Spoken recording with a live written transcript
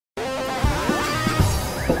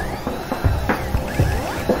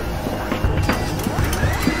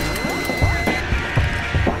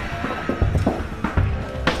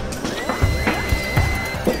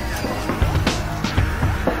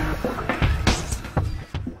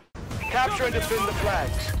Capture and defend the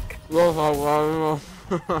flags.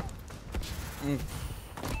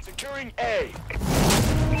 Securing A.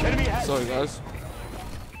 Enemy has Sorry guys,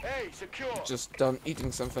 A secure. just done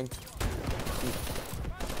eating something.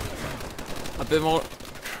 A bit more.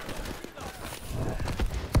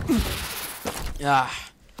 Yeah.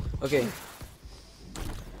 Okay.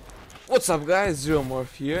 What's up guys, Zero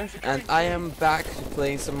Morph here, and I am back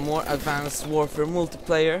playing some more Advanced Warfare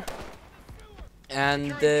multiplayer.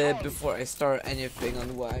 And before I start anything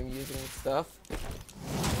on what I'm using and stuff,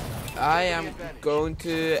 I am going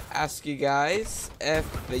to ask you guys if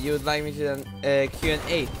you would like me to do a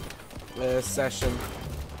Q&A session.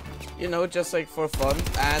 You know, just like for fun.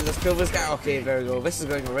 And let's kill this guy. Okay, there we go. This is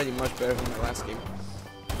going already much better than the last game.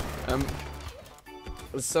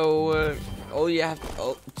 So all you have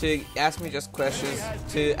to ask me just questions.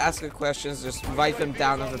 To ask the questions, just write them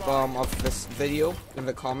down at the bottom of this video in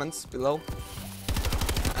the comments below,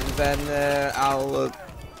 and then I'll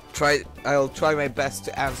try my best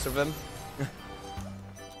to answer them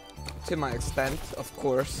to my extent, of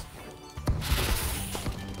course.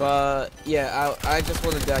 But yeah, I just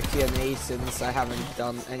wanted to do a Q&A since I haven't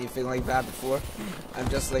done anything like that before. I'm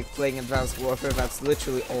just like playing Advanced Warfare. That's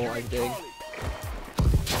literally all I'm doing.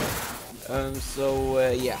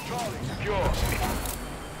 Yeah.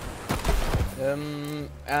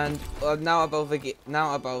 And now about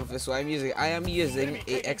this, what I'm using. I am using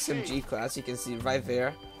a XMG class. You can see right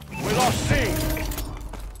there. We lost C.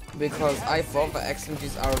 Because I thought that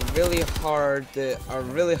XMGs are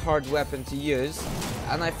really hard weapon to use,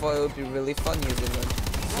 and I thought it would be really fun using them.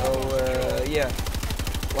 So yeah.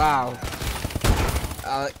 Wow.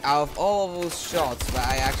 Out of all of those shots that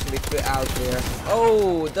I actually put out there,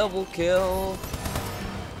 oh, double kill,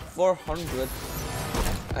 400.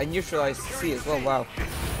 I neutralized C as well. Wow.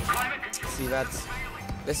 See,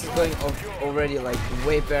 this is going already like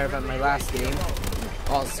way better than my last game.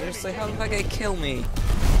 Oh, seriously, how did that guy kill me?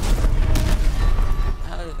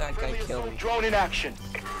 How did that guy kill me? Drone in action.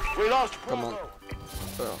 We lost. Come on.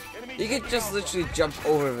 Oh. You could just literally jump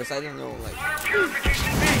over this. I don't know, like.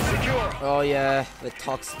 Oh yeah, the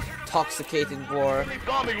toxicated war.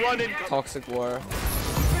 Toxic war.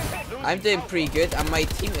 I'm doing pretty good, and my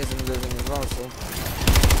team isn't losing as well.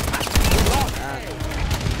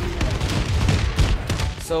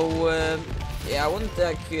 So. Yeah, I want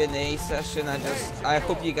that Q&A session. I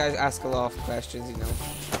hope you guys ask a lot of questions. You know,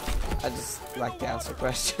 I just like to answer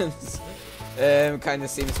questions. Kind of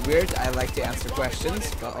seems weird. I like to answer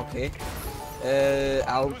questions, but okay.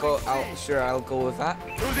 I'll go with that.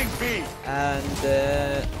 And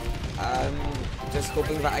I'm just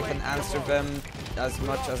hoping that I can answer them as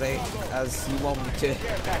much as you want me to.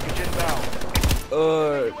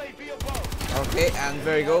 Okay, and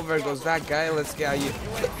there you go. There goes that guy. Let's get you.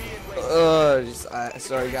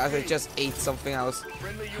 Sorry guys, I just ate something. I was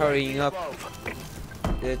hurrying up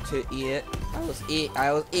to eat it. I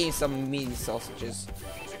was eating some meaty sausages.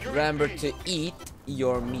 Remember to eat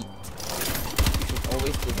your meat. You should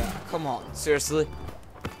always do that. Come on, seriously.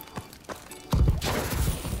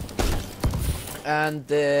 And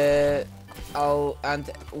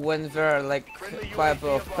when there are like quite a bit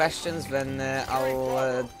of questions, then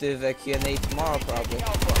I'll do the Q&A tomorrow probably.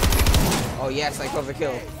 Oh yes, I got the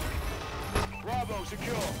kill.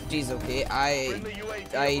 Jeez, okay,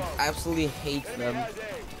 I absolutely hate them.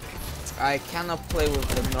 I cannot play with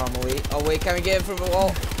them normally. Oh wait, can we get in from the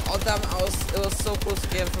wall? Oh damn, it was so close to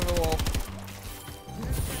getting from the wall.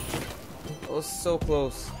 It was so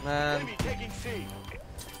close, man.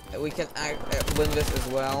 We can win this as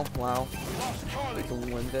well. Wow, we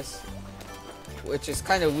can win this. Which is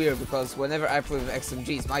kind of weird because whenever I play with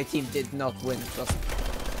XMGs, my team did not win. Trust me.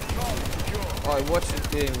 Oh, what you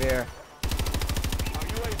doing there?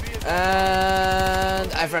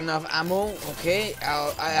 And I've run out of ammo. Okay,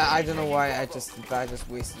 I don't know why I just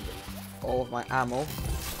wasted all of my ammo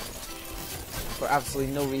for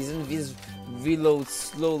absolutely no reason. These reload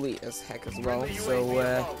slowly as heck as well, so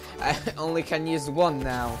I only can use one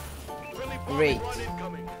now. Great.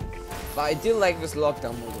 But I do like this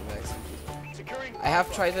lockdown mode of XMG. I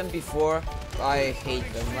have tried them before, but I hate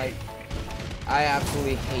them. Like, I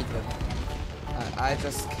absolutely hate them. I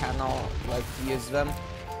just cannot like use them.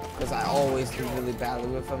 Because I always do really badly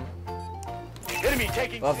with them.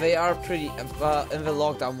 But they are pretty, but in the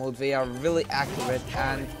lockdown mode they are really accurate,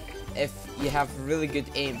 and if you have really good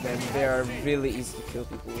aim then they are really easy to kill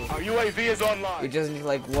people with. Our UAV is online. You just need to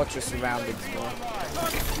like watch your surroundings more.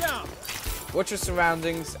 Watch your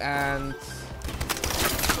surroundings and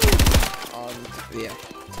yeah.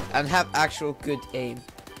 And have actual good aim.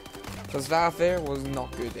 Because that there was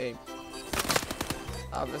not good aim.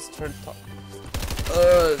 let's turn top.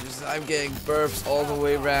 I'm getting burps all the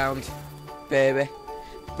way around, baby.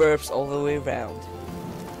 Burps all the way around.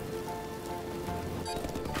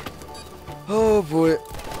 Oh boy.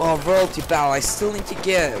 Oh, royalty bow. I still need to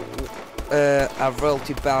get a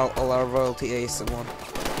royalty bow or a royalty ace in one.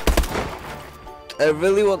 I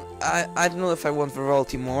really want. I don't know if I want the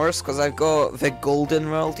royalty Morse because I've got the golden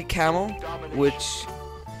royalty camel, which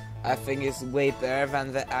I think is way better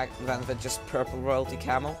than the just purple royalty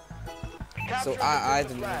camel. So I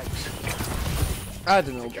don't know. I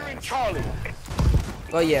don't know, guys.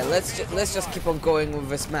 But yeah, let's just keep on going with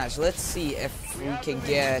this match. Let's see if we can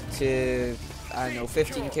get to, I don't know,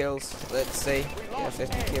 15 kills. Let's say, yeah,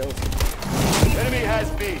 15 kills. Enemy has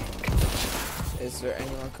B. Is there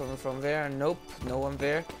anyone coming from there? Nope, no one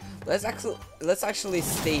there. Let's actually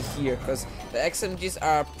stay here because the XMGs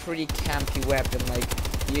are a pretty campy weapon. Like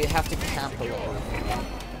you have to camp a lot.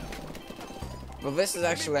 But this is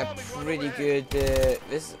actually a pretty good.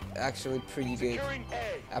 This is actually pretty good.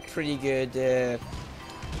 A pretty good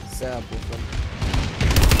setup with them.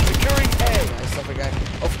 Securing A. Stuff like that.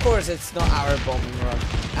 Of course, it's not our bombing run,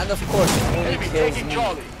 and of course, it only Enemy kills taking me.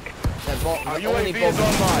 Charlie. The Our only UAV is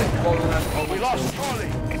online. bombing run only We lost kills me.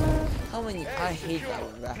 Charlie. How many? I hate that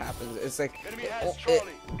when that happens. It's like Enemy has it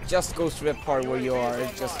Charlie. just goes to the part where you are.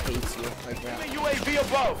 It just hates you like that. Enemy UAV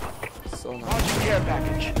above. So nice. Launching care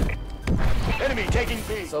package. Enemy taking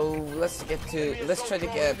B. So let's try to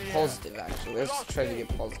get positive. Actually, let's try to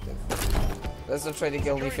get positive. Let's not try to get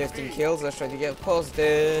only 15 kills. Let's try to get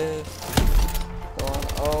positive. Go on.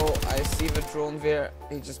 Oh, I see the drone there.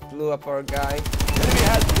 He just blew up our guy. Enemy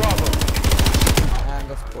has Bravo.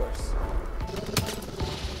 And of course.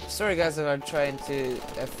 Sorry guys if I'm trying to,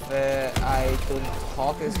 if I don't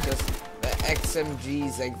talk, it's just the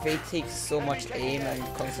XMGs, like they take so much aim and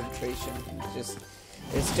concentration.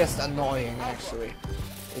 It's just annoying actually.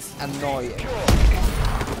 It's annoying.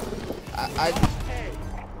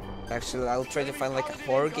 Actually I'll try to find like a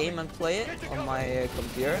horror game and play it on my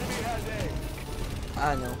computer.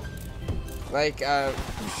 I know. Like a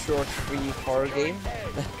short free horror game.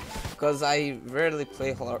 Because I rarely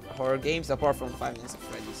play horror games apart from Five Nights at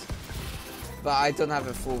Freddy's. But I don't have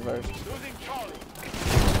a full version.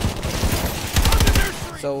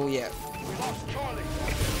 So yeah.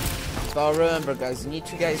 But remember guys, you need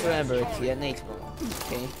to remember it, Q&A tomorrow.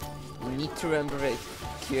 Okay? You need to remember it,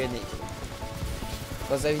 Q&A tomorrow.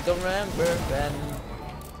 Because if you don't remember, then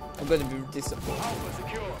I'm gonna be disappointed.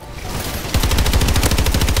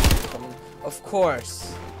 Of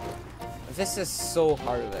course. This is so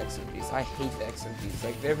hard with XMGs. I hate the XMGs.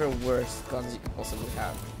 Like, they're the worst guns you can possibly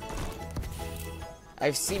have.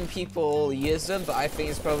 I've seen people use them, but I think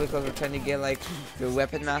it's probably because we're trying to get, like, the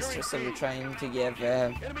weapon master, so we're trying to get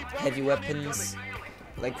heavy weapons,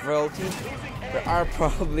 like, royalty. There are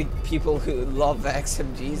probably people who love the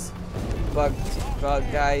XMGs, but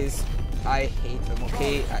guys, I hate them,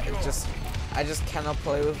 okay? I just cannot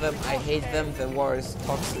play with them. I hate them. The war is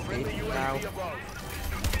toxic now.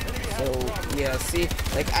 So yeah, see,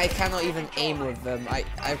 like I cannot even aim with them.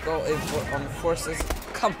 I've got it on force.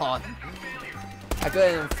 Come on, I got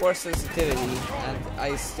it on force sensitivity, and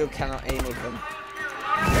I still cannot aim with them.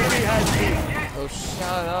 Oh,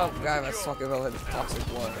 shut up, guy! Let's talk about the toxic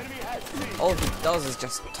war. All he does is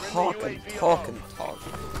just talk and talk and talk.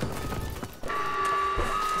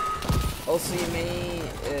 Also, you may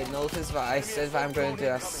notice that I said that I'm going to do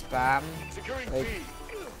a spam, like.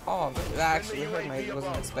 Oh, that actually hurt me. I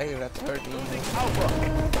wasn't expecting that to hurt me.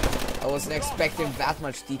 I wasn't expecting that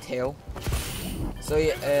much detail. So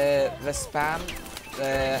yeah, the spam,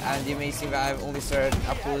 and you may see that I've only started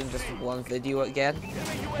uploading just one video again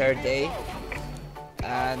per day.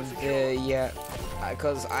 And yeah,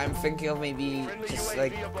 because I'm thinking of maybe just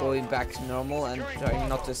like going back to normal and trying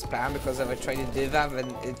not to spam, because if I try to do that,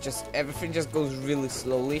 then everything just goes really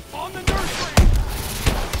slowly.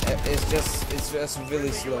 It's just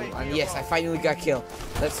really slow. And yes, I finally got killed.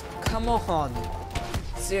 Come on.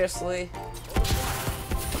 Seriously?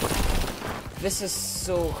 This is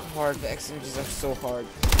so hard. The XMGs are so hard.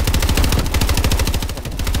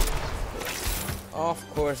 Of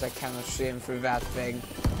course I cannot shoot him through that thing.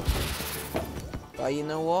 But you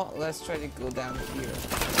know what? Let's try to go down here.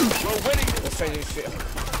 Let's try to shoot.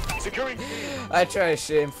 I try to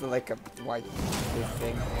shoot him through like a white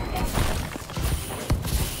thing.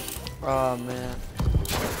 Oh man.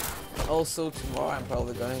 Also tomorrow I'm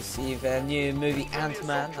probably going to see the new movie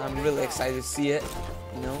Ant-Man. I'm really excited to see it,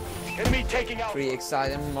 you know. Enemy taking out. Pretty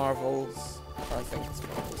excited. Marvels. I think it's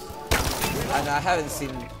Marvels. And I haven't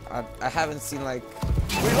seen like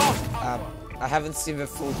I haven't seen the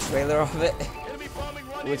full trailer of it,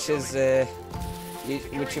 which is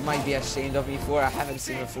which you might be ashamed of me for. I haven't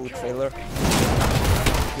seen a full trailer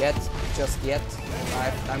yet, just yet.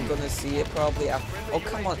 I'm gonna see it probably after. Oh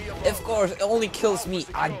come on! Of course, it only kills me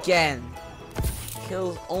again.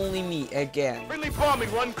 Kills only me again. Friendly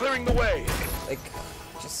bombing run clearing the way. Like,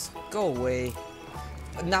 just go away.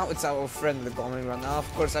 Now it's our friendly bombing run. Now,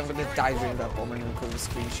 of course, I'm gonna die during that bombing run because the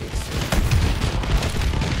screen shakes.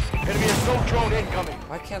 Enemy assault drone incoming.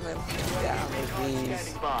 Why can't I down with these?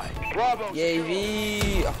 Standing by. Bravo.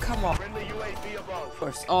 UAV! Oh, come on. Friendly UAV above. Of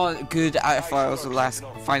course. Oh, good. I thought it was the last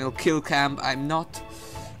final kill cam. I'm not.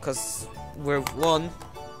 Because we've won.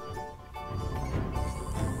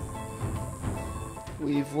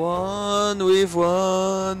 We've won. We've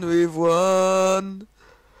won. We've won.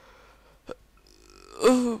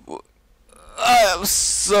 I am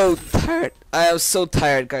so tired. I am so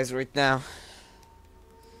tired, guys, right now.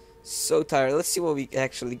 So tired. Let's see what we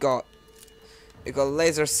actually got. We got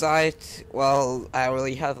laser sight. Well, I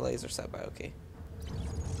already have laser sight, but okay.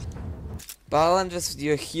 But I'll end this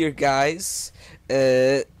video here, guys.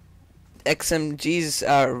 XMGs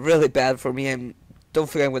are really bad for me. I don't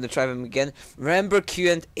think I'm gonna try them again. Remember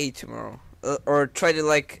Q&A tomorrow, or try to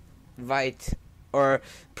like write, or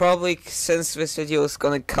probably since this video is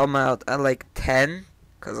gonna come out at like 10,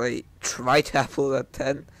 because I tried to upload at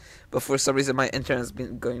 10. But for some reason my internet has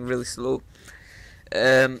been going really slow.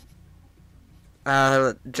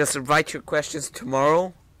 Just write your questions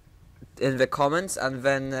tomorrow in the comments, and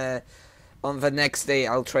then on the next day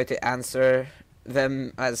I'll try to answer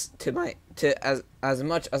them as much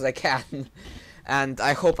as I can, and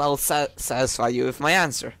I hope I'll satisfy you with my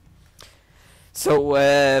answer. So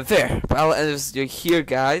there, I'll end this video here,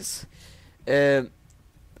 guys.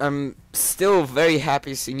 I'm still very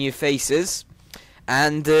happy to see new faces.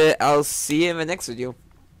 And I'll see you in the next video.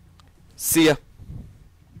 See ya.